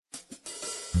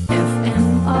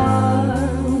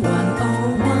FMR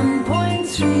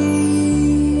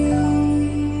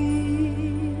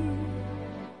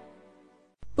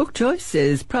 101.3. Book Choice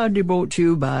is proudly brought to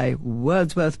you by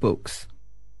Wordsworth Books.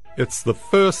 It's the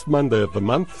first Monday of the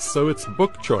month, so it's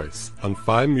Book Choice on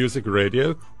Fine Music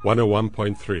Radio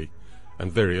 101.3 and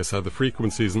various other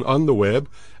frequencies and on the web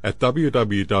at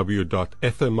www.fmr.co.za.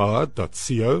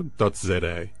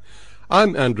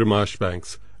 I'm Andrew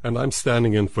Marshbanks, and I'm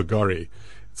standing in for Gorry.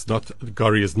 It's not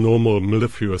Gorry's normal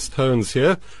mellifluous tones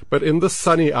here, but in this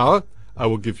sunny hour, I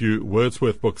will give you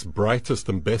Wordsworth Books' brightest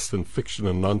and best in fiction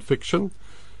and non-fiction.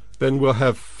 Then we'll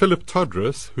have Philip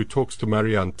Todrus, who talks to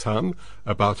Marianne Tam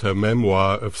about her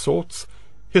memoir of sorts,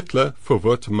 Hitler,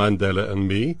 Verwoerd, Mandela and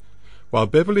Me, while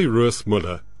Beverly Ruiz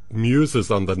Muller muses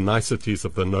on the niceties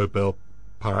of the Nobel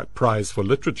Prize for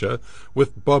Literature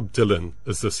with Bob Dylan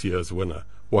as this year's winner.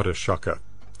 What a shocker.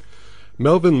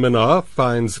 Melvin Minnar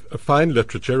finds fine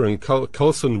literature in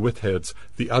Colson Whithead's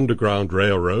The Underground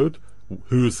Railroad,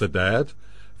 Who's the Dad?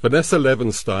 Vanessa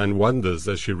Levenstein wonders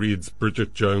as she reads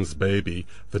Bridget Jones' Baby,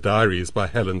 The Diaries by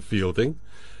Helen Fielding.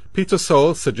 Peter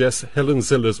Soul suggests Helen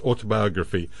Ziller's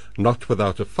autobiography, Not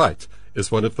Without a Fight,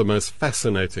 is one of the most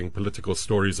fascinating political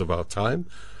stories of our time,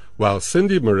 while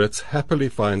Cindy Moritz happily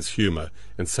finds humor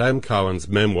in Sam Cowan's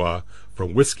memoir,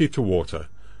 From Whiskey to Water,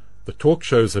 the talk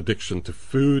show's addiction to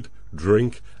food,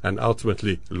 drink, and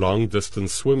ultimately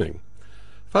long-distance swimming.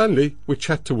 Finally, we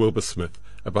chat to Wilbur Smith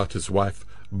about his wife,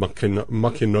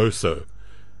 Makinoso,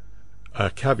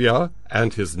 Caviar,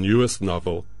 and his newest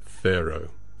novel, Pharaoh.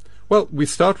 Well, we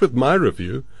start with my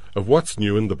review of what's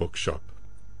new in the bookshop.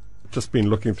 Just been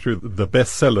looking through the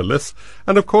bestseller list,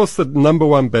 and of course the number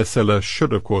one bestseller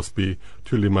should of course be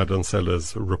Thuli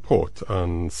Madonsela's report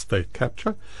on state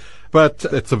capture, but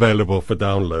it's available for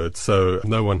download, so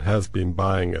no one has been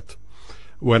buying it.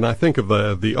 When I think of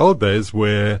the old days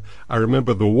where I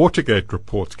remember the Watergate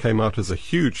report came out as a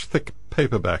huge, thick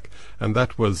paperback, and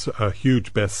that was a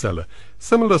huge bestseller.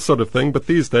 Similar sort of thing, but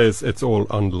these days it's all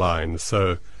online,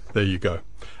 so there you go.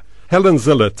 Helen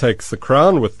Ziller takes the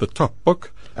crown with the top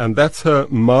book, and that's her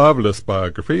marvelous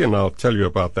biography, and I'll tell you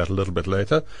about that a little bit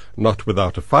later, Not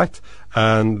Without a Fight.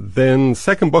 And then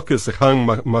second book is Kgang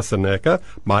Masaneka,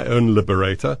 My Own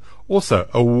Liberator, also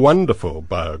a wonderful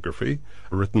biography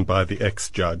written by the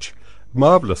ex-judge.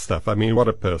 Marvelous stuff. I mean, what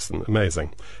a person.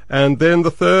 Amazing. And then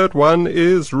the third one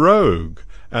is Rogue,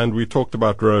 and we talked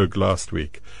about Rogue last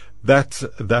week. That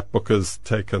book has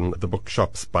taken the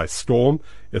bookshops by storm.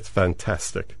 It's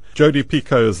fantastic. Jodi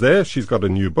Picoult is there. She's got a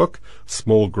new book,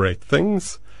 Small Great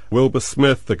Things. Wilbur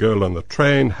Smith, The Girl on the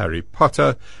Train, Harry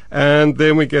Potter. And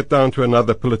then we get down to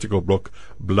another political book,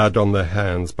 Blood on Their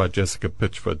Hands by Jessica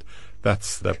Pitchford.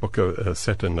 That's that book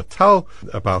set in Natal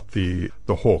about the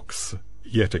Hawks.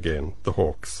 Yet again, the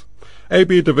Hawks.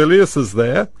 A.B. de Villiers is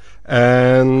there,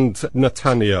 and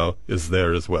Nathaniel is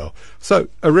there as well. So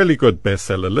a really good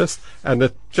bestseller list, and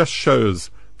it just shows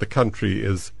the country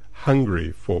is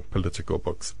hungry for political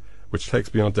books, which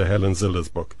takes me on to Helen Ziller's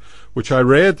book, which I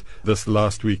read this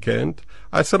last weekend.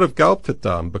 I sort of gulped it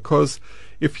down because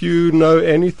if you know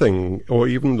anything or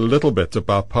even a little bit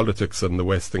about politics in the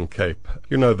Western Cape,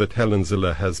 you know that Helen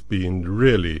Ziller has been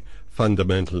really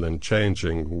fundamental in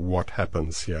changing what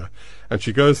happens here. And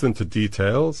she goes into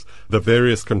details, the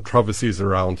various controversies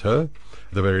around her,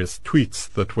 the various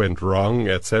tweets that went wrong,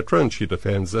 etc., and she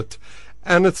defends it.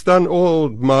 And it's done all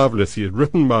marvelously,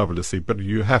 written marvelously, but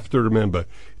you have to remember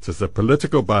it is a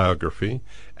political biography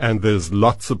and there's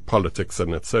lots of politics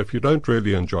in it. So if you don't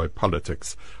really enjoy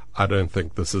politics, I don't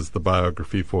think this is the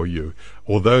biography for you.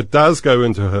 Although it does go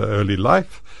into her early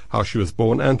life, how she was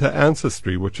born, and her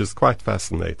ancestry, which is quite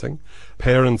fascinating.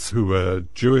 Parents who were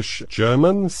Jewish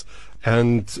Germans,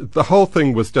 and the whole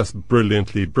thing was just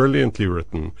brilliantly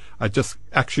written. I just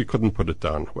actually couldn't put it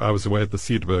down. I was away at the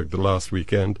Cederberg the last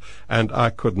weekend, and I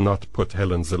could not put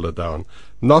Helen Ziller down.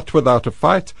 Not Without a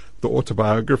Fight, the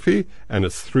autobiography, and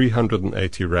it's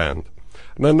 380 Rand.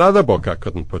 And another book I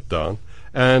couldn't put down,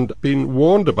 and been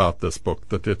warned about this book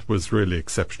that it was really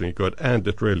exceptionally good, and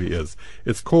it really is.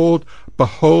 It's called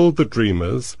Behold the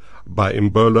Dreamers by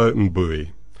Mbolo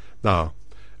Mbui. Now,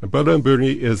 Mbolo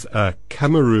Mbui is a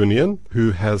Cameroonian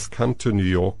who has come to New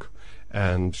York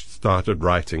and started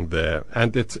writing there,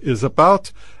 and it is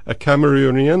about a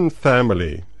Cameroonian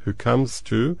family who comes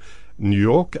to New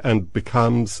York and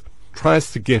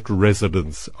tries to get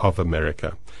residence of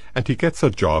America. And he gets a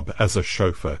job as a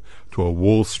chauffeur to a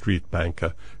Wall Street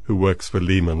banker who works for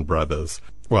Lehman Brothers.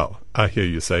 Well, I hear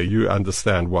you say you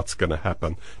understand what's going to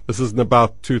happen. This is in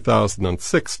about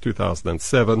 2006,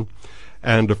 2007,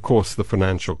 and of course the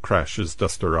financial crash is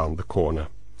just around the corner.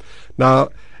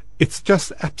 Now, It's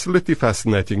just absolutely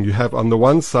fascinating. You have on the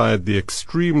one side the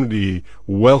extremely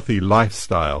wealthy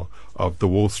lifestyle of the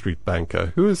Wall Street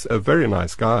banker, who is a very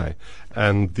nice guy,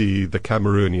 and the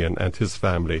Cameroonian and his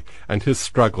family, and his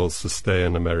struggles to stay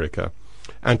in America.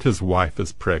 And his wife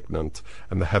is pregnant,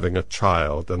 and they're having a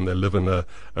child, and they live in a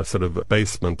sort of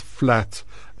basement flat.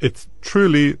 It's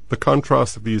truly the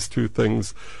contrast of these two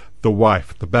things. The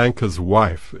wife, the banker's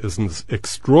wife, is an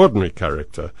extraordinary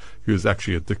character who is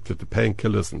actually addicted to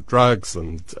painkillers and drugs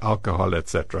and alcohol,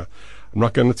 etc. I'm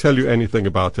not going to tell you anything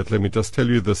about it. Let me just tell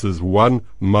you this is one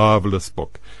marvelous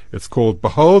book. It's called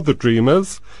Behold the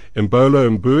Dreamers,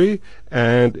 Mbolo Mbui,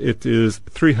 and it is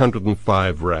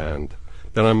 305 Rand.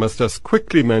 Then I must just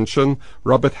quickly mention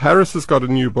Robert Harris has got a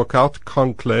new book out,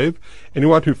 Conclave.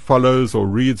 Anyone who follows or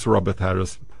reads Robert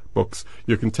Harris books,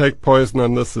 you can take poison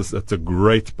on this. It's a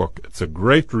great book. It's a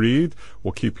great read.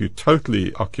 Will keep you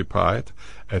totally occupied.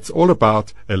 It's all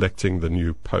about electing the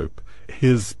new pope.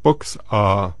 His books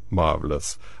are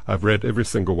marvelous. I've read every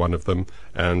single one of them,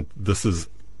 and this is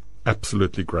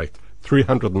absolutely great.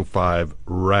 305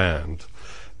 Rand.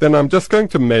 Then I'm just going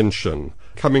to mention,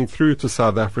 coming through to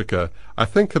South Africa, I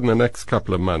think in the next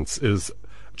couple of months, is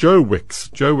Joe Wicks.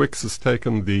 Joe Wicks has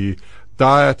taken the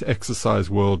diet exercise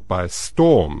world by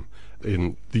storm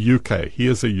in the UK. He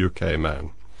is a UK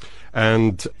man.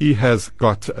 And he has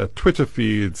got Twitter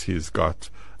feeds, he's got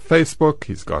Facebook,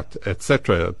 he's got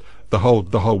etc., the whole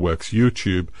works,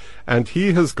 YouTube, and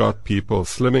he has got people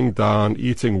slimming down,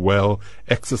 eating well,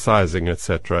 exercising,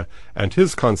 etc. And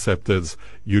his concept is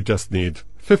you just need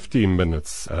 15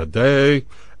 minutes a day,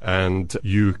 and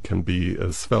you can be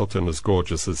as svelte and as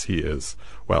gorgeous as he is.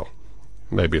 Well,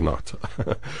 maybe not.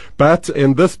 But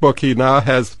in this book, he now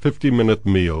has 50-minute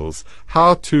meals,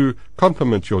 how to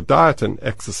complement your diet and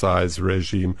exercise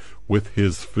regime with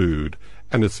his food.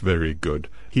 And it's very good.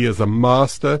 He is a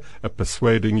master at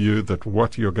persuading you that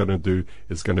what you're going to do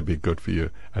is going to be good for you.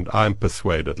 And I'm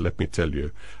persuaded, let me tell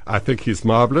you. I think he's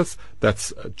marvelous.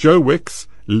 That's Joe Wicks,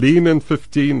 Lean in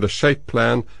 15, the Shape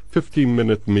Plan,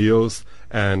 15-minute meals,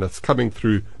 and it's coming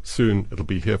through soon. It'll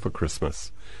be here for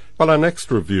Christmas. Well, our next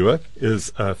reviewer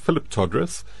is Philip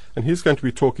Todres, and he's going to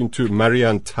be talking to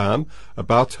Marianne Thamm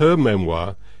about her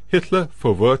memoir, Hitler,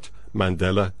 Verwoerd,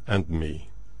 Mandela and Me.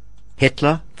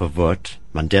 Hitler, Verwoerd,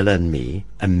 Mandela and Me,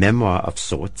 a memoir of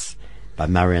sorts by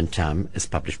Marianne Thamm, is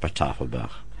published by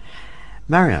Tafelberg.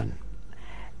 Marianne,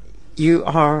 you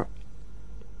are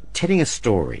telling a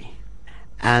story,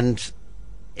 and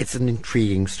it's an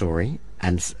intriguing story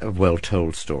and a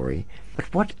well-told story.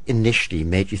 But what initially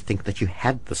made you think that you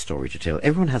had the story to tell?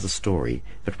 Everyone has a story,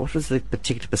 but what was the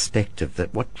particular perspective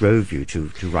what drove you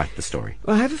to write the story?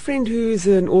 Well, I have a friend who is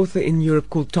an author in Europe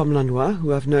called Tom Lanois,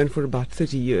 who I've known for about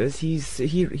 30 years. He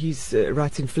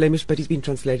writes in Flemish, but he's been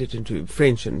translated into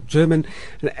French and German.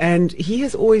 And he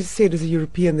has always said as a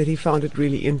European that he found it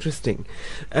really interesting,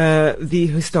 the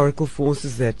historical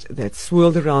forces that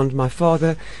swirled around my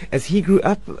father as he grew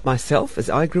up, myself, as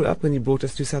I grew up when he brought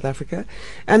us to South Africa,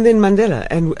 and then Mandela.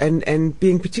 And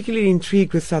being particularly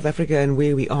intrigued with South Africa and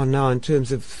where we are now in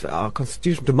terms of our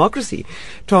constitutional democracy,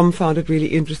 Tom found it really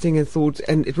interesting and thought,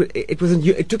 and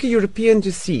it took a European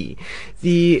to see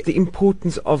the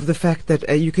importance of the fact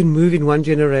that you can move in one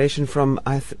generation from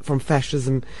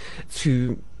fascism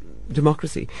to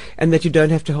democracy, and that you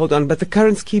don't have to hold on. But the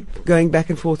currents keep going back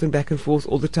and forth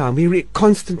all the time. We're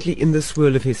constantly in the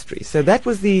swirl of history. So that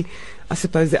was I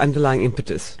suppose, the underlying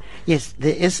impetus. Yes,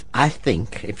 there is, I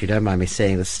think, if you don't mind me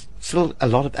saying this, still a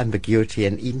lot of ambiguity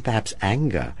and even perhaps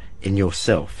anger in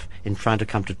yourself in trying to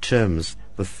come to terms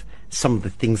with some of the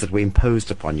things that were imposed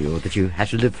upon you or that you had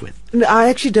to live with. No, I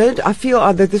actually don't. I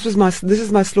feel that this is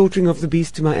my slaughtering of the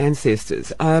beast to my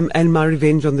ancestors, and my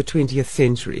revenge on the 20th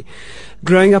century.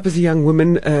 Growing up as a young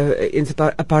woman in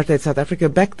apartheid South Africa,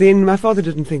 back then my father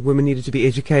didn't think women needed to be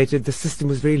educated. The system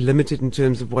was very limited in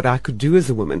terms of what I could do as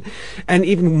a woman, and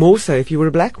even more so if you were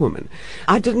a black woman.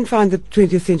 I didn't find the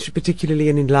 20th century particularly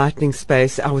an enlightening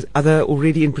space. I was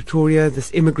already in Pretoria,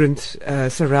 this immigrant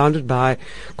surrounded by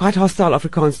quite hostile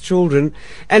Afrikaans children,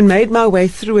 and made my way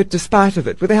through it despite of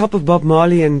it, with the help of Bob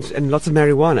Marley and lots of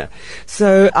marijuana.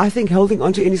 So I think holding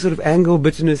on to any sort of anger or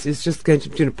bitterness is just going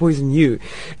to poison you.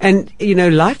 And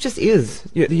life just is.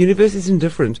 The universe is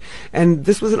indifferent. And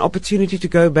this was an opportunity to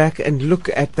go back and look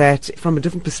at that from a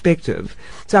different perspective.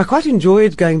 So I quite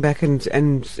enjoyed going back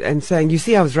and saying, you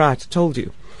see, I was right, I told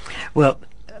you. Well,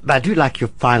 but I do like your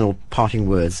final parting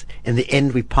words. In the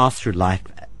end, we pass through life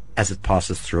as it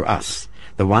passes through us.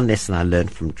 The one lesson I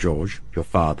learned from George, your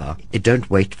father, don't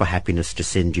wait for happiness to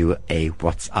send you a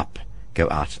what's up. Go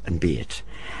out and be it.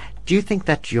 Do you think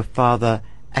that your father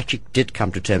actually did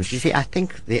come to terms? You see, I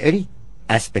think the only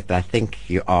aspect that I think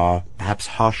you are perhaps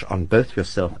harsh on both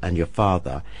yourself and your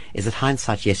father is that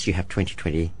hindsight, yes, you have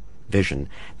 20/20 vision,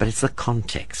 but it's the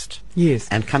context. Yes.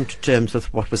 And come to terms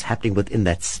with what was happening within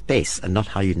that space and not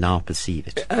how you now perceive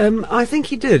it. I think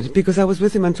he did, because I was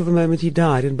with him until the moment he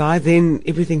died, and by then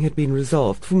everything had been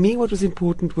resolved. For me, what was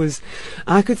important was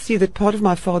I could see that part of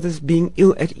my father's being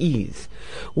ill at ease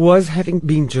was having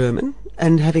been German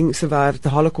and having survived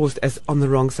the Holocaust as on the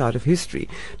wrong side of history.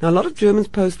 Now, a lot of Germans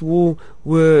post-war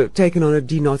were taken on a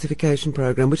denazification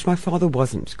program, which my father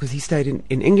wasn't, because he stayed in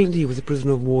England. He was a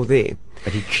prisoner of war there.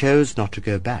 But he chose not to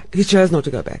go back. He chose not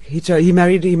to go back. He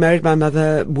married my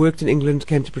mother, worked in England,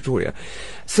 came to Pretoria.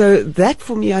 So that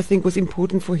for me, I think, was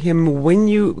important for him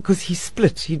because he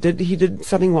split. He did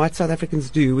something white South Africans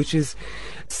do, which is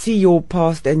see your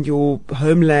past and your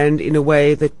homeland in a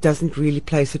way that doesn't really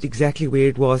place it exactly where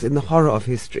it was in the horror of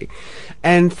history.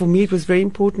 And for me, it was very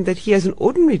important that he, as an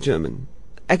ordinary German,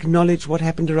 acknowledge what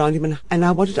happened around him, and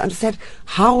I wanted to understand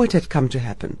how it had come to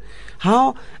happen,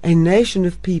 how a nation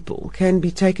of people can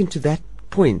be taken to that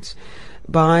point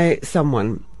by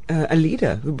someone, a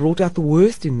leader who brought out the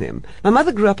worst in them. My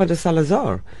mother grew up under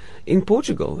Salazar in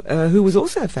Portugal, who was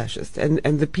also a fascist, and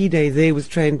the P-Day there was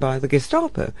trained by the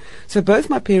Gestapo. So both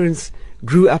my parents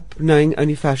grew up knowing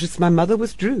only fascists. My mother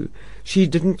withdrew. She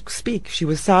didn't speak. She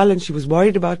was silent. She was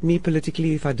worried about me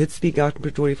politically. If I did speak out in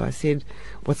Pretoria, if I said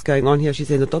what's going on here, she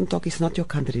said, "No, don't talk. It's not your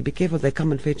country. Be careful. They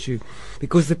come and fetch you."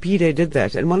 Because the P-Day did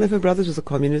that. And one of her brothers was a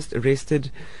communist,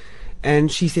 arrested.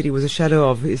 And she said he was a shadow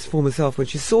of his former self when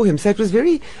she saw him. So it was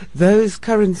very those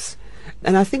currents.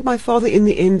 And I think my father, in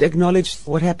the end, acknowledged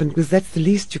what happened, because that's the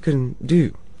least you can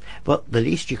do. Well, the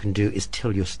least you can do is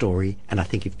tell your story, and I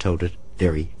think you've told it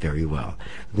very, very well.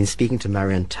 We've been speaking to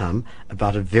Marianne Thamm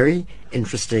about a very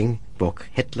interesting book,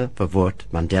 Hitler, Verwoerd,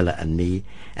 Mandela and Me,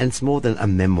 and it's more than a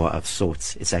memoir of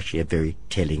sorts. It's actually a very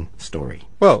telling story.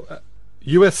 Well,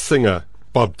 US singer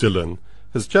Bob Dylan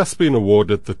has just been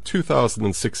awarded the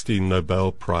 2016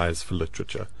 Nobel Prize for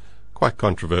Literature. Quite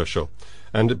controversial,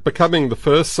 and becoming the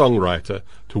first songwriter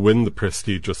to win the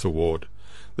prestigious award.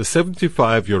 The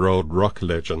 75-year-old rock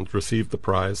legend received the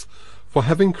prize for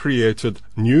having created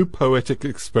new poetic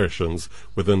expressions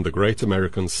within the great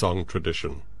American song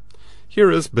tradition. Here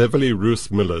is Beverly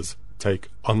Roos Miller's take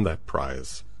on that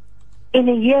prize. In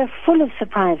a year full of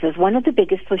surprises, one of the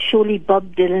biggest was surely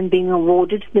Bob Dylan being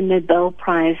awarded the Nobel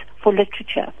Prize for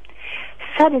Literature.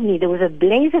 Suddenly there was a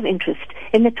blaze of interest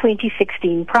in the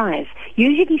 2016 prize,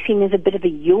 usually seen as a bit of a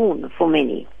yawn for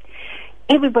many.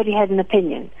 Everybody had an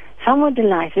opinion. Some were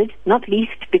delighted, not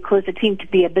least because it seemed to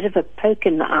be a bit of a poke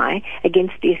in the eye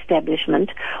against the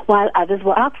establishment, while others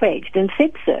were outraged and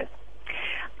said so.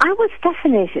 I was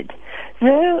fascinated,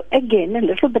 though again a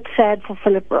little bit sad for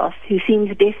Philip Roth, who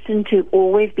seems destined to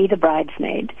always be the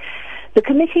bridesmaid. The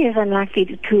committee is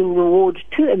unlikely to reward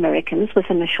two Americans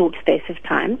within a short space of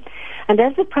time, and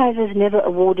as the prize is never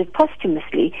awarded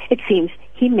posthumously, it seems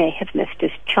he may have missed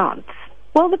his chance.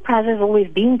 Well, the prize has always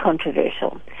been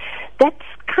controversial. That's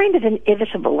kind of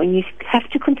inevitable when you have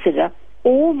to consider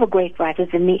all the great writers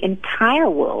in the entire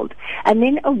world and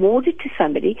then award it to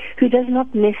somebody who does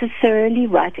not necessarily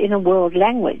write in a world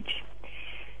language.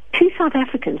 Two South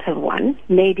Africans have won,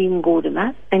 Nadine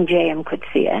Gordimer and J.M.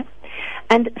 Coetzee,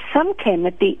 and some claim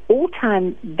that the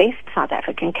all-time best South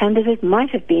African candidate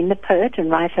might have been the poet and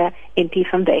writer N.P.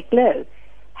 van Wyk Louw,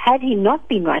 had he not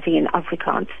been writing in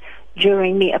Afrikaans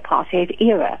during the apartheid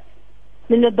era.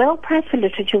 The Nobel Prize for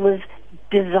Literature was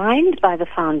designed by the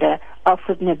founder,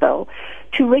 Alfred Nobel,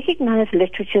 to recognize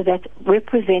literature that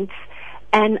represents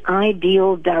an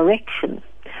ideal direction.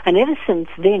 And ever since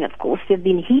then, of course, there have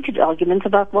been heated arguments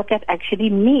about what that actually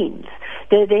means,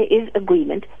 though there is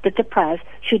agreement that the prize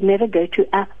should never go to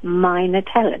a minor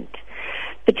talent,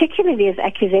 particularly as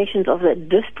accusations of a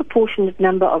disproportionate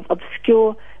number of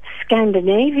obscure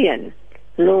Scandinavian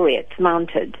laureates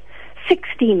mounted,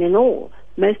 16 in all,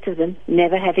 most of them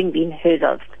never having been heard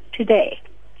of today.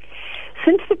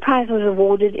 Since the prize was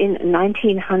awarded in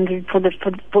 1900 for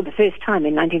the first time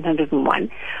in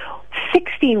 1901,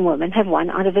 16 women have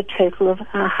won out of a total of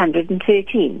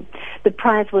 113. The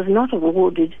prize was not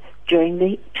awarded during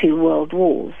the two world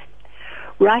wars.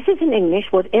 Writers in English,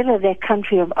 whatever their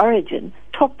country of origin,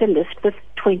 topped the list with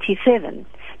 27.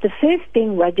 The first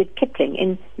being Rudyard Kipling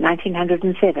in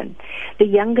 1907, the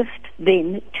youngest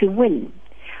then to win.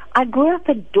 I grew up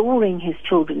adoring his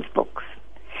children's books.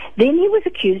 Then he was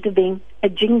accused of being a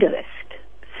jingoist.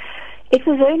 It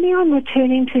was only on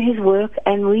returning to his work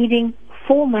and reading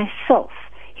for myself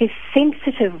his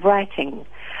sensitive writing,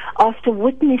 after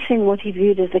witnessing what he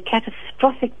viewed as a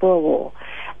catastrophic Boer War,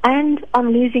 and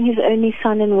on losing his only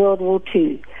son in World War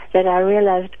II, that I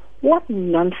realized What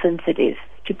nonsense it is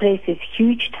to place this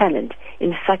huge talent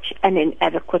in such an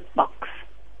inadequate box.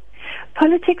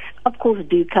 Politics, of course,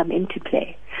 do come into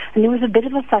play. And there was a bit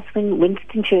of a fuss when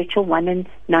Winston Churchill won in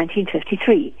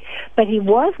 1953. But he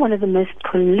was one of the most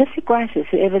prolific writers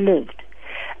who ever lived,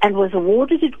 and was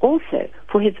awarded it also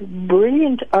for his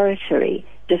brilliant oratory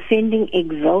defending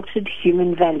exalted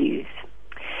human values.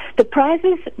 The prize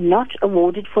is not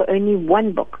awarded for only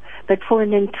one book, but for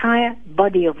an entire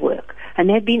body of work. And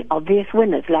there have been obvious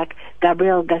winners like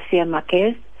Gabriel Garcia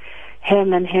Marquez,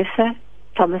 Hermann Hesse,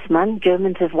 Thomas Mann.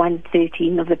 Germans have won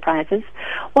 13 of the prizes,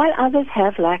 while others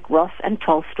have, like Ross and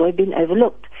Tolstoy, been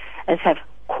overlooked, as have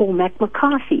Cormac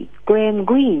McCarthy, Graham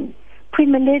Greene,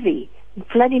 Prima Levi,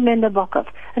 Vladimir Nabokov,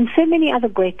 and so many other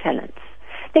great talents.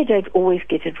 They don't always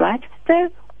get it right, though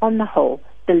on the whole,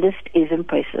 the list is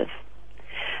impressive.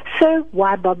 So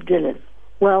why Bob Dylan?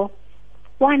 Well,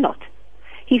 why not?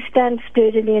 He stands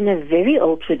sturdily in a very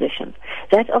old tradition,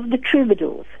 that of the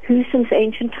troubadours, who since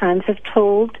ancient times have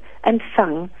told and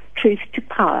sung truth to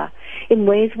power in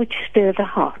ways which stir the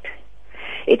heart.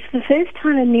 It's the first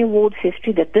time in the awards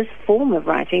history that this form of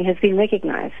writing has been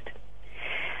recognized.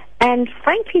 And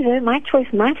frankly, though, my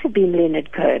choice might have been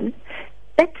Leonard Cohen,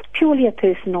 that's purely a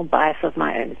personal bias of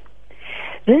my own.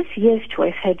 This year's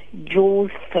choice had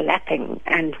jaws flapping,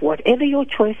 and whatever your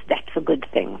choice, that's a good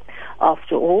thing.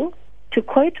 After all, to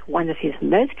quote one of his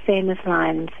most famous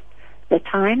lines, "The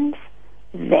times,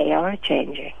 they are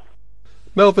a-changing."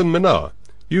 Melvin Minnaar,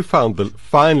 you found the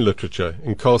fine literature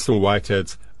in Colson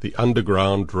Whitehead's The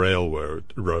Underground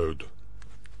Railroad.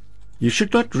 You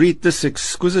should not read this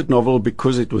exquisite novel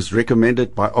because it was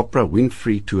recommended by Oprah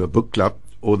Winfrey to a book club,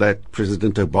 or that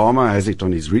President Obama has it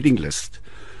on his reading list,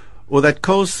 or that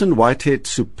Colson Whitehead's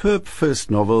superb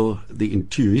first novel, The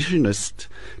Intuitionist,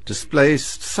 displays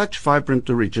such vibrant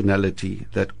originality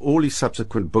that all his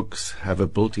subsequent books have a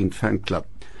built-in fan club.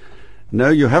 No,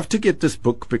 you have to get this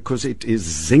book because it is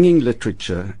zinging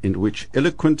literature in which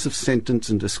eloquence of sentence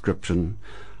and description,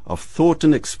 of thought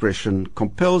and expression,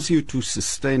 compels you to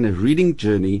sustain a reading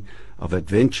journey of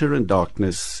adventure and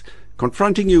darkness,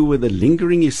 confronting you with the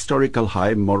lingering historical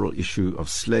high moral issue of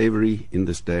slavery in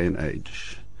this day and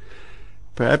age.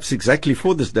 Perhaps exactly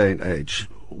for this day and age,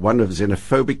 one of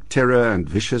xenophobic terror and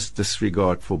vicious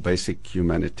disregard for basic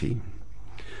humanity.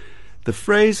 The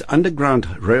phrase Underground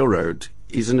Railroad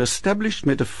is an established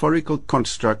metaphorical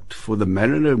construct for the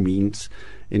manner and means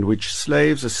in which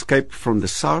slaves escaped from the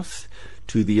South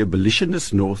to the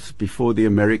abolitionist North before the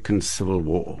American Civil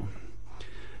War.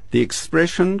 The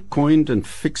expression, coined and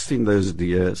fixed in those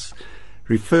years,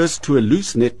 refers to a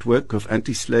loose network of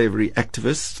anti-slavery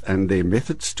activists and their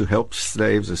methods to help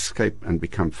slaves escape and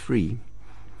become free.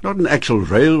 Not an actual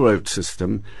railroad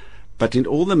system, but in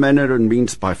all the manner and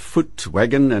means by foot,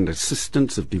 wagon, and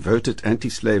assistance of devoted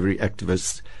anti-slavery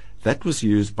activists that was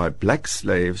used by black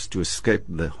slaves to escape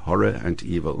the horror and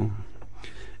evil.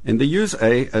 In the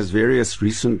USA, as various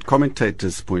recent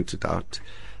commentators pointed out,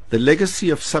 the legacy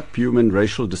of subhuman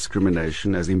racial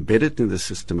discrimination as embedded in the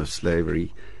system of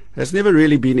slavery has never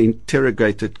really been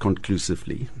interrogated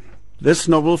conclusively. This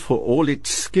novel, for all its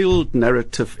skilled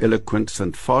narrative eloquence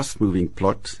and fast-moving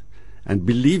plot, and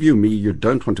believe you me, you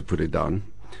don't want to put it down,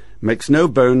 makes no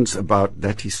bones about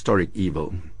that historic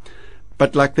evil.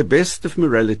 But like the best of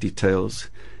morality tales,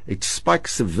 it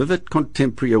spikes a vivid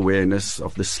contemporary awareness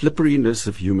of the slipperiness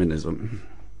of humanism.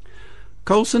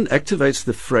 Colson activates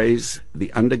the phrase,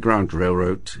 the Underground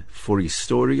Railroad, for his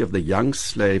story of the young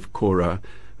slave Cora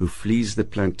who flees the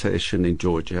plantation in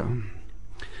Georgia.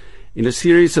 In a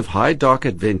series of high dark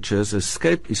adventures,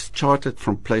 escape is charted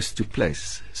from place to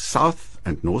place, South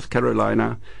and North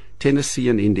Carolina, Tennessee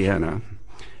and Indiana.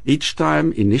 Each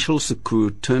time, initial succour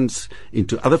turns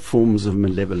into other forms of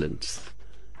malevolence.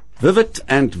 Vivid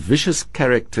and vicious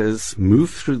characters move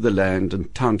through the land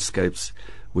and townscapes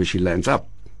where she lands up.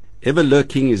 Ever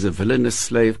lurking is a villainous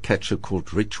slave catcher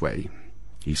called Ridgway.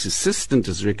 His assistant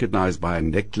is recognized by a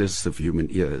necklace of human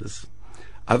ears.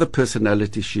 Other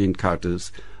personalities she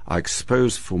encounters are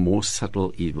exposed for more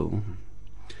subtle evil.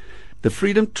 The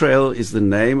Freedom Trail is the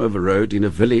name of a road in a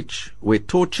village where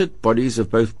tortured bodies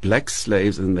of both black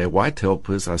slaves and their white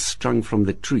helpers are strung from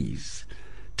the trees.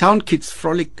 Town kids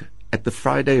frolic at the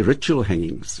Friday ritual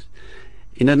hangings.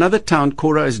 In another town,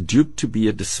 Cora is duped to be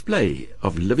a display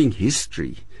of living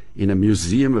history in a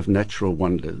museum of natural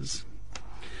wonders.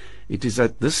 It is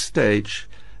at this stage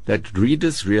that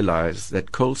readers realize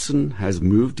that Colson has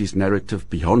moved his narrative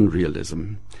beyond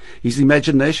realism. His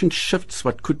imagination shifts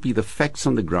what could be the facts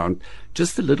on the ground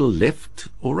just a little left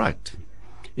or right.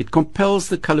 It compels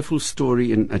the colorful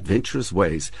story in adventurous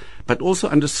ways, but also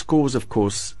underscores, of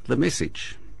course, the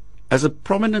message. As a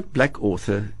prominent black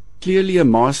author, clearly a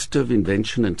master of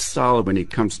invention and style when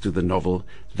it comes to the novel,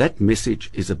 that message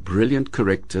is a brilliant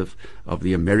corrective of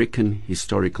the American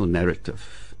historical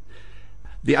narrative.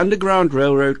 The Underground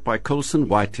Railroad by Colson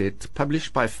Whitehead,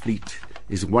 published by Fleet,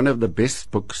 is one of the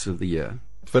best books of the year.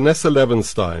 Vanessa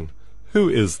Levenstein, who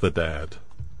is the dad?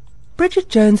 Bridget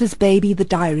Jones's Baby, The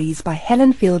Diaries by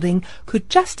Helen Fielding could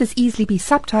just as easily be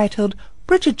subtitled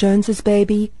Bridget Jones's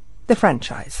Baby, The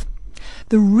Franchise.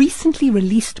 The recently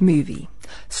released movie,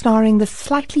 starring the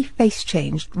slightly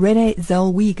face-changed Renée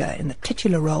Zellweger in the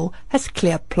titular role, has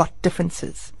clear plot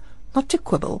differences. Not to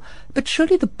quibble, but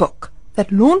surely the book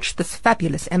that launched this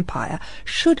fabulous empire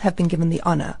should have been given the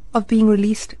honour of being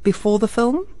released before the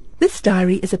film. This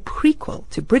diary is a prequel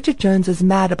to Bridget Jones's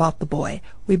Mad About the Boy,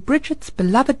 where Bridget's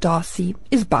beloved Darcy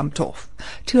is bumped off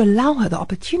to allow her the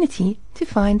opportunity to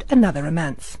find another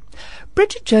romance.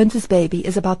 Bridget Jones's Baby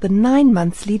is about the 9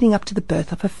 months leading up to the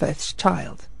birth of her first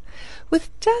child.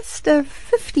 With just a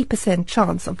 50%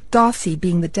 chance of Darcy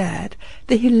being the dad,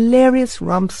 the hilarious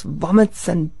romps, vomits,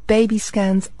 and baby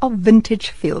scans are vintage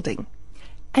Fielding.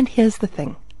 And here's the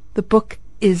thing, the book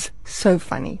is so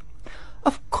funny.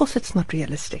 Of course it's not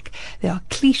realistic. There are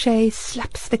cliché,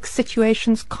 slapstick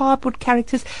situations, cardboard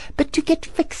characters, but to get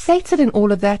fixated in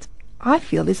all of that, I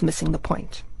feel is missing the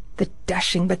point. The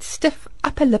dashing but stiff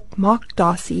upper lip Mark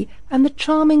Darcy and the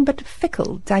charming but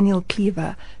fickle Daniel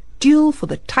Cleaver duel for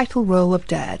the title role of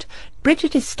dad.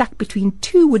 Bridget is stuck between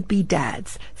two would-be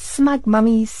dads, smug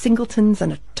mummies, singletons,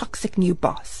 and a toxic new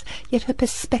boss. Yet her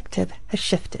perspective has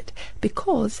shifted,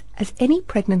 because, as any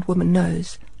pregnant woman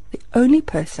knows, the only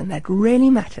person that really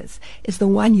matters is the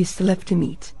one you still have to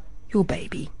meet, your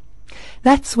baby.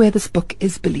 That's where this book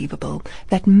is believable.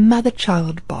 That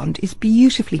mother-child bond is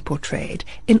beautifully portrayed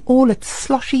in all its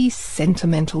sloshy,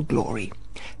 sentimental glory.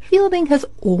 Fielding has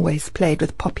always played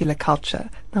with popular culture.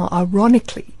 Now,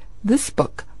 ironically, this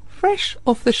book, fresh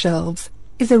off the shelves,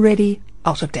 is already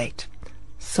out of date.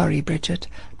 Sorry, Bridget,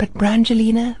 but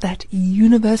Brangelina, that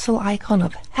universal icon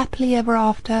of happily ever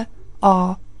after,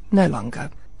 are no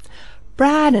longer.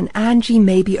 Brad and Angie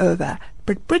may be over,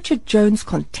 but Bridget Jones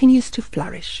continues to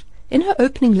flourish. In her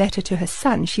opening letter to her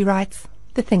son, she writes,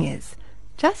 "The thing is,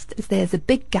 just as there's a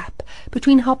big gap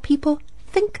between how people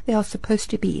think they are supposed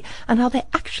to be and how they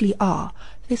actually are,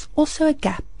 there's also a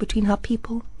gap between how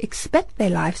people expect their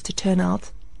lives to turn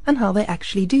out and how they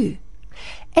actually do.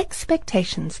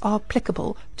 Expectations are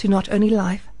applicable to not only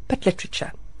life, but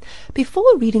literature.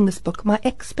 Before reading this book, my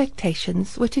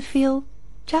expectations were to feel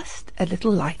just a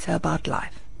little lighter about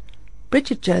life.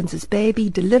 Bridget Jones's Baby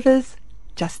delivers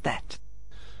just that."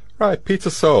 Right, Peter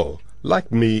Soul.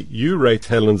 Like me, you rate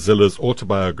Helen Zille's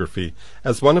autobiography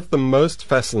as one of the most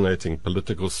fascinating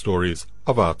political stories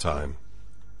of our time.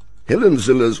 Helen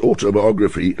Zille's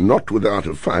autobiography, Not Without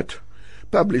a Fight,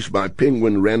 published by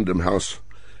Penguin Random House,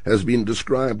 has been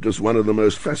described as one of the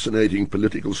most fascinating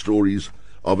political stories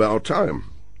of our time.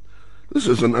 This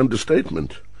is an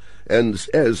understatement, and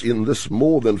as in this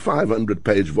more than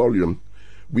 500-page volume,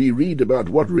 we read about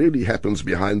what really happens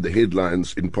behind the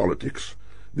headlines in politics,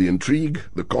 the intrigue,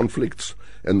 the conflicts,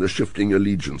 and the shifting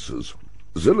allegiances.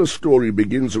 Zille's story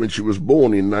begins when she was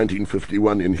born in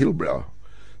 1951 in Hillbrow,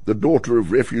 the daughter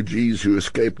of refugees who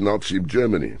escaped Nazi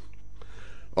Germany.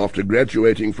 After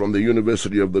graduating from the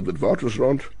University of the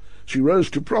Witwatersrand, she rose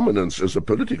to prominence as a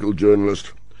political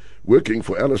journalist, working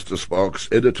for Alistair Sparks,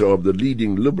 editor of the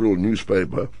leading liberal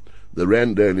newspaper, the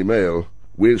Rand Daily Mail,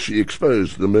 where she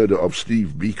exposed the murder of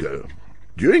Steve Biko.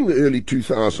 During the early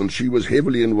 2000s, she was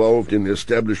heavily involved in the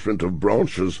establishment of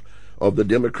branches of the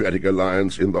Democratic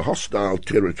Alliance in the hostile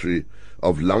territory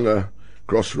of Langa,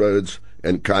 Crossroads,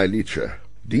 and Khayelitsha,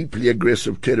 deeply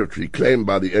aggressive territory claimed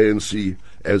by the ANC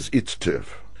as its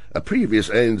turf. A previous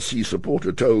ANC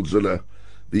supporter told Zille,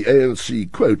 the ANC,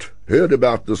 quote, "heard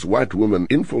about this white woman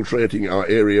infiltrating our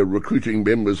area recruiting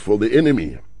members for the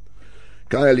enemy.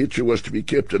 Khayelitsha was to be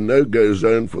kept a no-go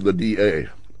zone for the DA,"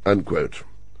 unquote.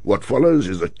 What follows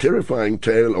is a terrifying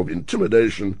tale of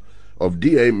intimidation of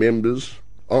DA members,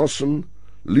 arson,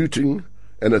 looting,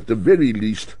 and at the very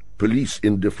least, police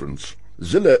indifference.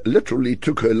 Zille literally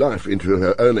took her life into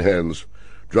her own hands,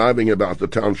 driving about the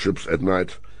townships at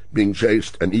night, being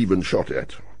chased and even shot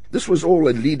at. This was all a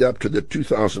lead-up to the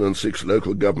 2006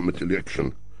 local government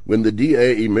election, when the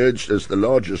DA emerged as the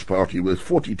largest party with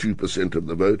 42% of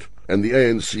the vote, and the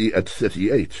ANC at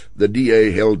 38. The DA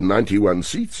held 91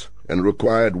 seats, and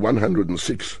required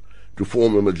 106 to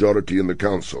form a majority in the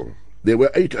council. There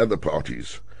were 8 other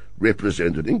parties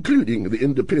represented, including the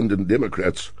Independent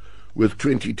Democrats with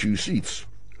 22 seats,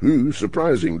 who,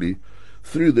 surprisingly,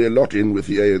 threw their lot in with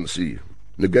the ANC.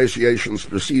 Negotiations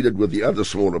proceeded with the other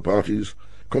smaller parties,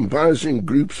 comprising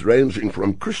groups ranging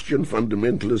from Christian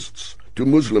fundamentalists to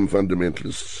Muslim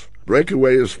fundamentalists,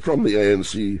 breakaways from the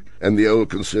ANC and the old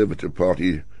Conservative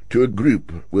Party to a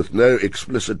group with no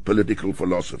explicit political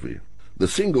philosophy. The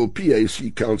single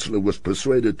PAC councillor was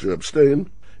persuaded to abstain,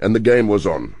 and the game was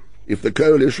on. If the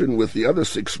coalition with the other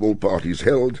 6 small parties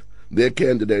held, their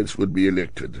candidates would be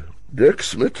elected. Dirk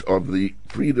Smit of the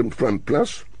Freedom Front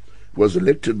Plus was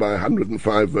elected by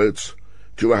 105 votes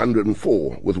to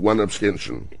 104 with 1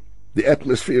 abstention. The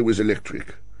atmosphere was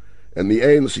electric, and the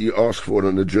ANC asked for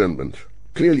an adjournment,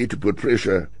 clearly to put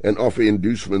pressure and offer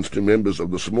inducements to members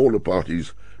of the smaller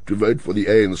parties to vote for the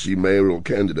ANC mayoral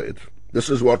candidate. This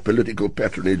is what political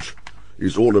patronage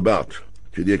is all about.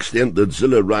 To the extent that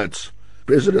Zille writes,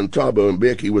 President Thabo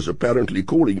Mbeki was apparently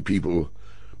calling people,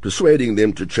 persuading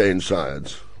them to change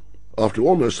sides. After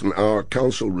almost an hour,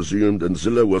 council resumed, and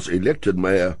Zille was elected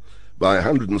mayor by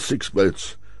 106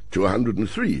 votes to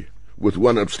 103, with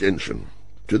 1 abstention.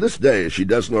 To this day, she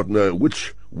does not know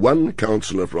which one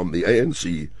councillor from the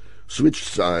ANC switched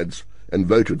sides and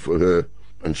voted for her,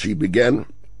 and she began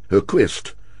her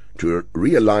quest to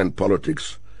realign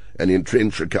politics and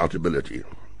entrench accountability.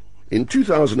 In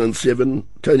 2007,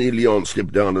 Tony Leon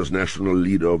stepped down as national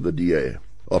leader of the DA.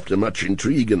 After much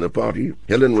intrigue in the party,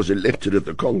 Helen was elected at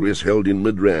the Congress held in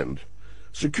Midrand,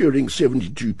 securing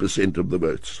 72% of the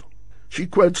votes. She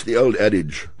quotes the old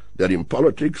adage that in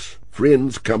politics,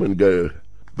 friends come and go,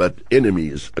 but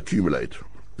enemies accumulate.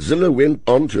 Zille went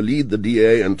on to lead the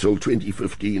DA until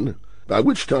 2015, by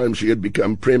which time she had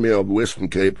become Premier of the Western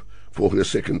Cape for her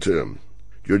 2nd term.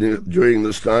 During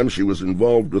this time she was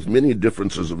involved with many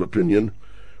differences of opinion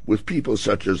with people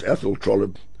such as Athol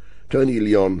Trollip, Tony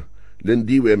Leon,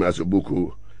 Lindiwe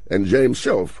Mazibuko, and James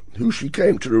Self, who she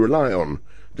came to rely on,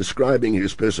 describing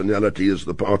his personality as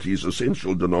the party's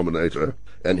essential denominator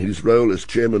and his role as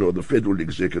chairman of the Federal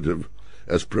Executive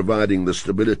as providing the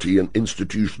stability and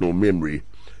institutional memory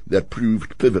that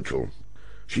proved pivotal.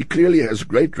 She clearly has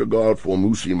great regard for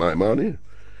Mmusi Maimane,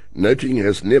 noting he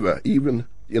has never, even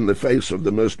in the face of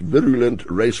the most virulent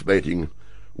race-baiting,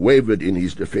 wavered in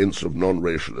his defence of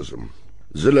non-racialism.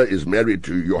 Zille is married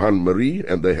to Johan Marie,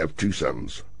 and they have 2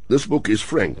 sons. This book is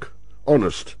frank,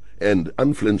 honest, and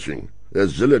unflinching,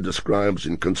 as Zille describes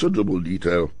in considerable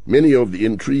detail many of the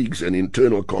intrigues and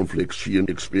internal conflicts she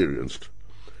experienced.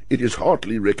 It is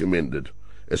heartily recommended,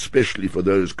 especially for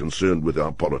those concerned with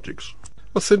our politics.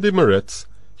 Well, Cindy Moritz,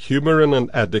 Humour in an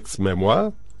Addict's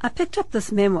Memoir. I picked up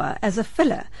this memoir as a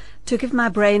filler to give my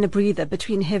brain a breather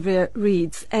between heavier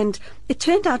reads, and it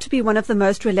turned out to be one of the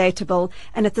most relatable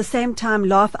and at the same time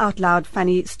laugh-out-loud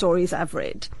funny stories I've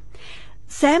read.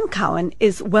 Sam Cowan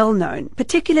is well known,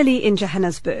 particularly in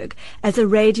Johannesburg, as a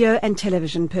radio and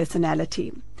television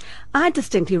personality. I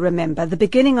distinctly remember the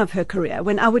beginning of her career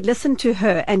when I would listen to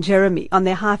her and Jeremy on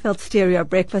their Highveld stereo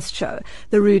breakfast show,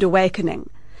 The Rude Awakening.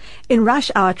 In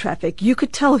rush hour traffic, you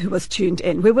could tell who was tuned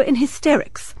in. We were in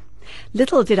hysterics.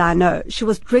 Little did I know she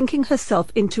was drinking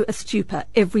herself into a stupor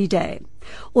every day,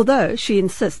 although she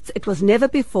insists it was never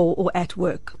before or at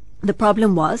work. The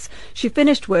problem was she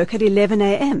finished work at 11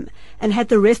 a.m. and had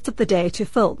the rest of the day to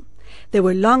fill. There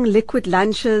were long liquid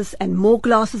lunches and more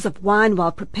glasses of wine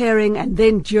while preparing and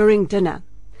then during dinner.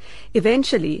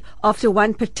 Eventually, after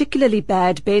one particularly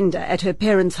bad bender at her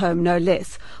parents' home no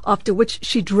less, after which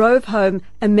she drove home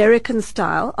American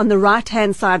style on the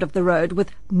right-hand side of the road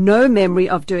with no memory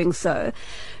of doing so,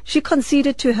 she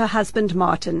conceded to her husband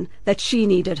Martin that she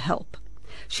needed help.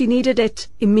 She needed it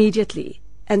immediately,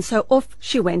 and so off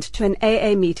she went to an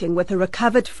AA meeting with a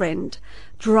recovered friend,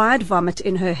 dried vomit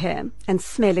in her hair and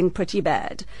smelling pretty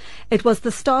bad. It was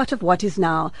the start of what is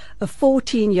now a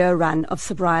 14-year run of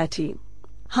sobriety.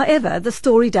 However, the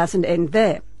story doesn't end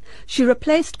there. She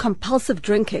replaced compulsive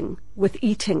drinking with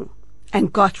eating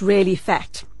and got really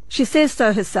fat. She says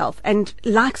so herself and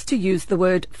likes to use the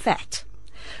word fat.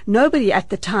 Nobody at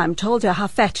the time told her how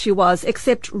fat she was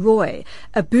except Roy,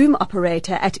 a boom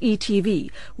operator at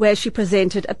ETV, where she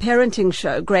presented a parenting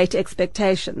show, Great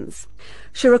Expectations.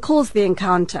 She recalls the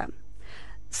encounter.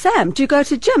 "Sam, do you go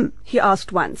to gym?" he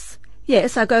asked once.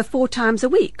 "Yes, I go 4 times a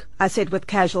week," I said with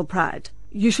casual pride.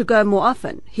 "You should go more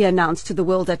often," he announced to the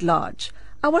world at large.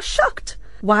 I was shocked.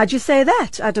 "Why'd you say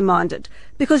that?" I demanded.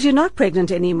 "Because you're not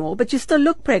pregnant anymore, but you still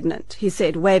look pregnant," he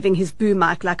said, waving his boom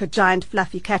mic like a giant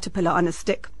fluffy caterpillar on a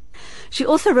stick. She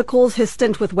also recalls her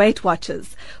stint with Weight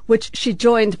Watchers, which she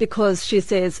joined because she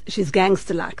says she's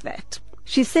gangster like that.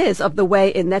 She says of the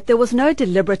weigh-in that there was no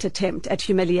deliberate attempt at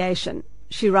humiliation.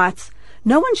 She writes,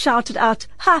 "No one shouted out,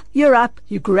 'Ha, you're up,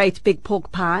 you great big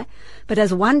pork pie,' but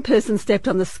as one person stepped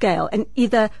on the scale and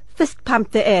either fist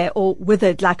pumped the air or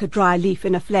withered like a dry leaf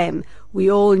in a flame, we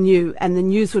all knew, and the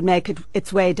news would make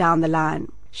its way down the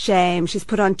line. Shame, she's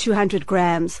put on 200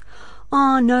 grams.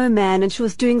 Oh, no, man, and she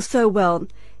was doing so well.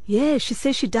 Yeah, she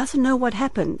says she doesn't know what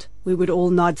happened. We would all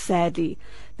nod sadly.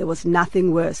 There was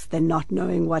nothing worse than not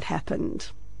knowing what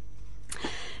happened.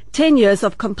 10 years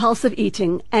of compulsive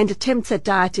eating and attempts at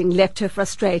dieting left her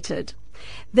frustrated.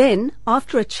 Then,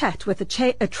 after a chat with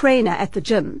a trainer at the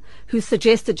gym who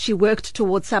suggested she worked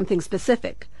towards something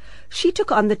specific, she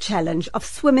took on the challenge of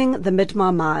swimming the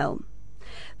Midmar Mile.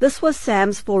 This was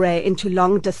Sam's foray into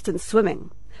long-distance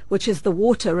swimming, which is the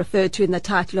water referred to in the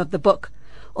title of the book,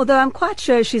 although I'm quite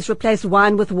sure she's replaced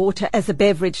wine with water as a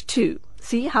beverage too.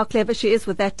 See how clever she is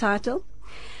with that title?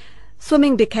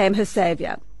 Swimming became her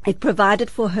saviour. It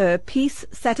provided for her peace,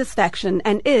 satisfaction,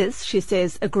 and is, she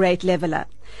says, a great leveller.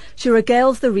 She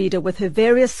regales the reader with her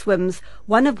various swims,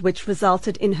 one of which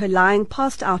resulted in her lying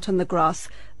passed out on the grass,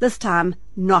 this time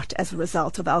not as a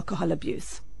result of alcohol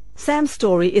abuse. Sam's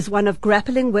story is one of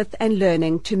grappling with and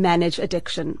learning to manage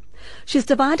addiction. She's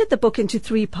divided the book into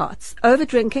 3 parts: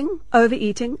 overdrinking,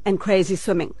 overeating, and crazy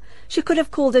swimming. She could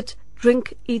have called it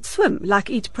Drink, Eat, Swim, like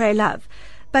Eat, Pray, Love.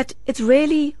 But it's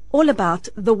really all about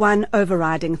the one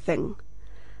overriding thing.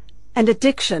 And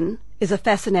addiction is a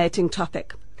fascinating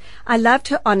topic. I loved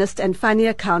her honest and funny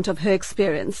account of her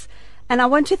experience, and I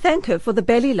want to thank her for the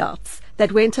belly laughs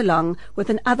that went along with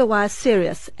an otherwise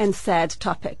serious and sad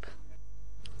topic.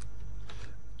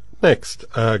 Next,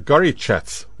 Gorry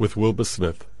chats with Wilbur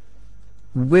Smith.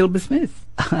 Wilbur Smith,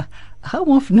 how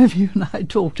often have you and I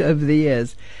talked over the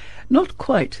years? Not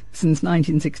quite since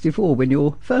 1964, when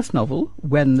your first novel,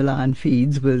 When the Lion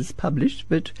Feeds, was published,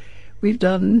 but we've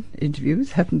done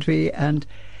interviews, haven't we, and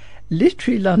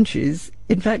literary lunches.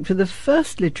 In fact, for the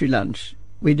first literary lunch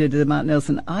we did at the Mount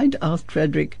Nelson, I'd asked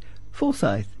Frederick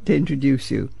Forsyth to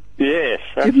introduce you. Yes,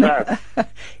 that's right.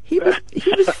 He was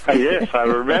yes, I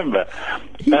remember.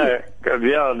 That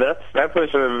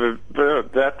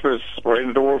was when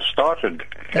it all started.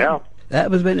 Yeah. That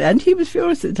was when, and he was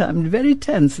furious at the time, very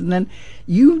tense, and then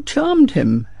you charmed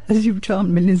him, as you've charmed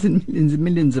millions and millions and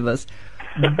millions of us.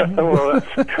 Well,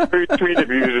 that's very sweet of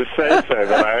you to say so,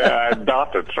 but I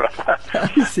doubt it.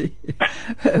 I see.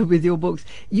 With your books.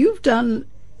 You've done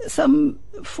some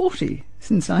 40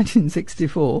 since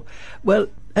 1964. Well,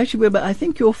 actually, Wilbur, I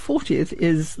think your 40th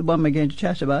is the one we're going to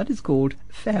chat about. It's called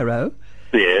Pharaoh.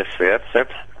 Yes, that's it.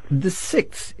 The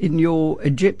 6th in your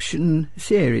Egyptian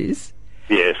series.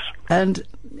 Yes. And,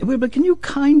 Wilbur, can you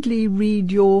kindly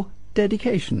read your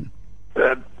dedication?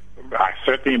 I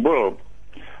certainly will.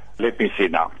 Let me see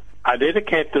now. I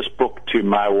dedicate this book to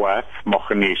my wife,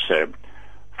 Mochanisa.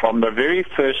 From the very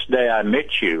first day I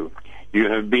met you, you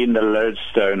have been the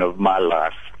lodestone of my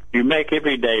life. You make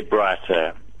every day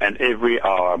brighter and every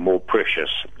hour more precious.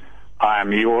 I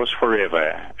am yours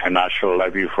forever, and I shall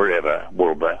love you forever,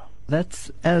 Wilbur.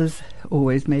 That's, as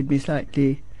always, made me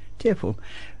slightly tearful.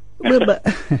 Wilbur,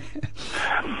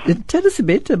 tell us a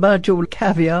bit about your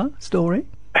caviar story.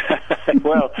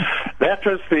 Well, that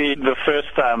was the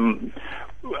first time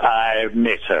I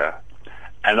met her,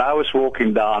 and I was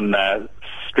walking down the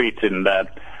street in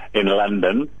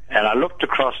London, and I looked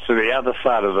across to the other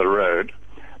side of the road,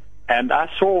 and I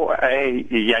saw a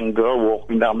young girl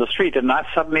walking down the street, and I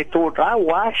suddenly thought,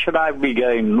 why should I be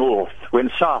going north when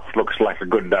south looks like a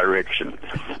good direction?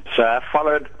 So I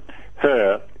followed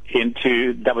her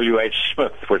into W.H.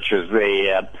 Smith, which is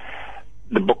the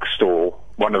bookstore,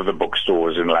 one of the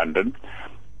bookstores in London,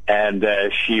 and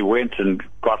she went and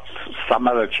got some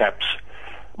other chap's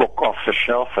book off the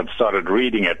shelf and started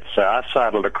reading it. So I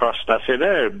sidled across and I said,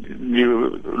 "Oh,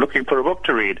 you looking for a book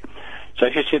to read?" So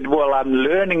she said, "Well, I'm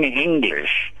learning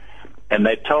English, and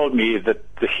they told me that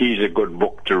he's a good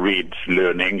book to read,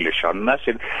 learn English on." And I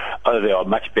said, "Oh, there are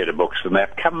much better books than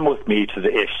that. Come with me to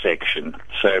the S section."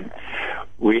 So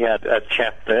we had a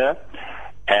chat there,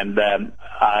 and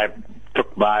I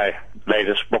took my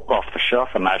latest book off the shelf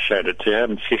and I showed it to her,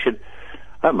 and she said,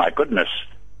 "Oh my goodness,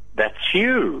 that's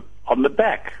you on the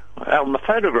back, on the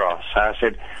photograph." So I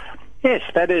said, "Yes,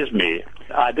 that is me."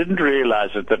 I didn't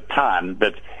realize at the time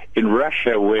that in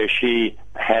Russia, where she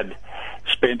had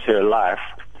spent her life,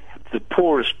 the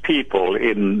poorest people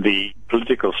in the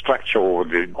political structure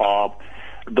are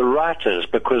the writers,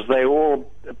 because they all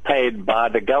paid by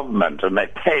the government and they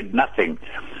paid nothing.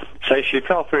 So she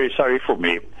felt very sorry for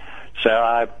me. So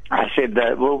I said,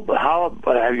 "Well, how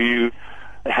have you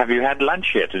had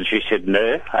lunch yet?" And she said,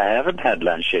 "No, I haven't had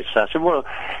lunch yet." So I said, "Well,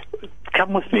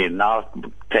 come with me and I'll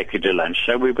take you to lunch."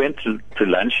 So we went to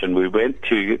lunch, and we went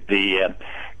to the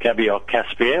Caviar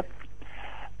Caspia,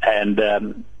 and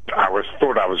I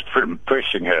thought I was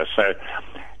pressing her. So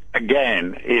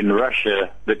again, in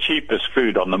Russia, the cheapest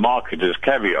food on the market is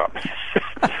caviar.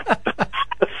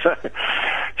 So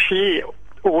she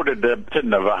ordered a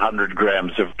tin of 100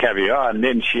 grams of caviar, and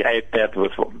then she ate that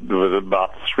with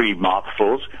about 3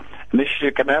 mouthfuls. And then she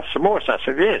said, "Can I have some more?" So I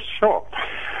said, "Yes, sure."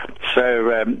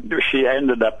 So she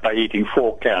ended up by eating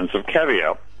 4 cans of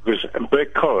caviar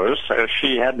because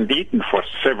she hadn't eaten for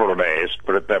several days,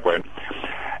 put it that way.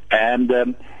 And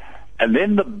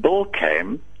then the bill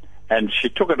came, and she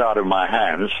took it out of my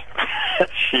hands.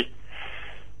 She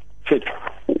said,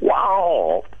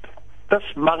 "Wow, this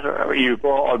mother, you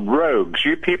are rogues.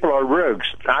 You people are rogues.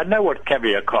 I know what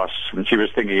caviar costs." And she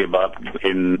was thinking about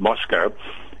in Moscow.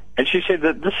 And she said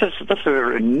that this is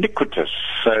iniquitous.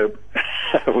 So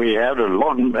we had a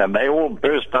long, and they all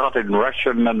burst out in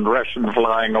Russian and Russian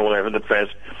flying all over the place.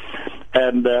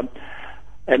 And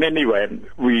anyway,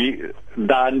 we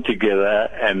dined together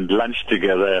and lunched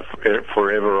together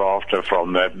forever after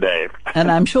from that day.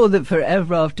 And I'm sure that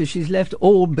forever after she's left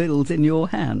all bills in your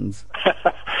hands.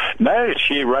 No,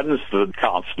 she runs the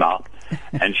accounts now,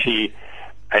 and she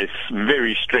is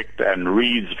very strict and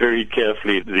reads very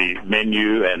carefully the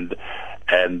menu and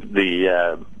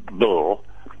the bill,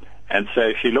 and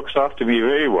so she looks after me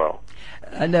very well.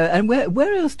 I know. And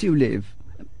where else do you live?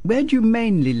 Where do you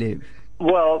mainly live?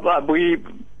 Well, we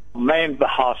main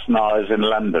house now is in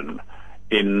London,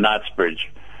 in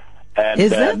Knightsbridge, and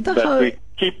is that the but we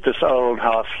keep this old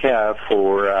house here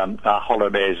for our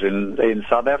holidays in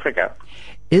South Africa.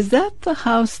 Is that the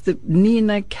house that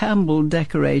Nina Campbell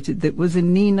decorated that was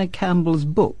in Nina Campbell's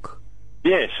book?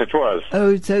 Yes, it was.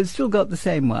 Oh, so it's still got the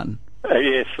same one?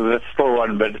 Yes, that's still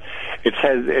one, but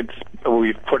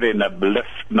we've put in a lift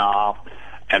now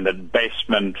and a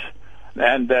basement,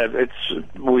 and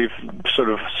we've sort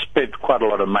of spent quite a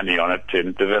lot of money on it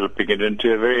in developing it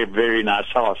into a very, very nice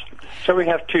house. So we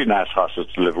have 2 nice houses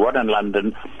to live, one in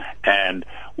London and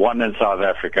one in South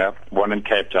Africa, one in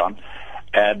Cape Town.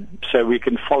 And so we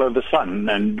can follow the sun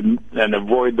and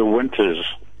avoid the winters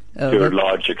to a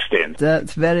large extent.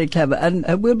 That's very clever. And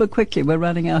Wilbur, quickly, we're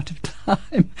running out of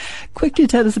time. Quickly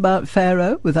tell us about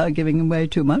Pharaoh, without giving away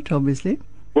too much, obviously.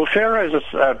 Well, Pharaoh is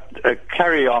a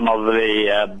carry-on of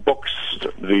the books.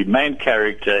 The main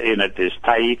character in it is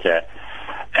Taita,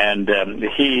 and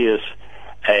he's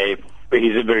a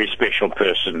very special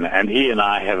person, and he and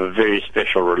I have a very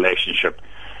special relationship.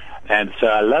 And so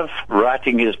I love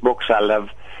writing his books. I love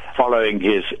following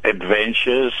his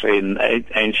adventures in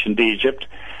ancient Egypt.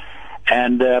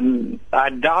 And I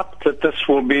doubt that this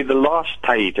will be the last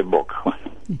Taita book.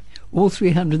 All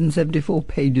 374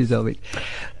 pages of it.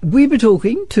 We were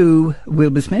talking to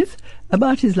Wilbur Smith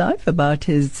about his life, about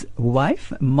his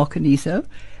wife, Mokaniso,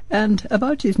 and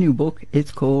about his new book.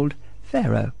 It's called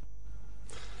Pharaoh.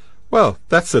 Well,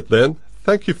 that's it then.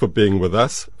 Thank you for being with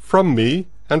us. From me,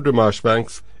 Andrew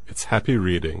Marshbanks, it's happy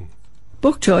reading.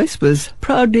 Book Choice was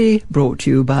proudly brought to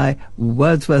you by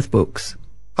Wordsworth Books.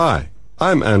 Hi,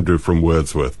 I'm Andrew from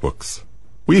Wordsworth Books.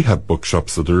 We have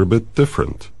bookshops that are a bit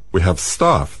different. We have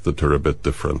staff that are a bit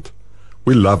different.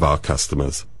 We love our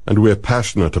customers, and we're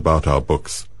passionate about our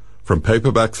books. From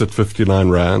paperbacks at 59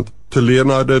 Rand to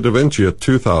Leonardo da Vinci at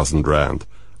 2,000 Rand,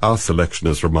 our selection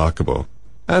is remarkable.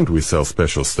 And we sell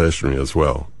special stationery as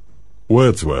well.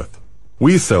 Wordsworth.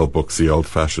 We sell books the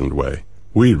old-fashioned way.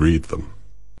 We read them.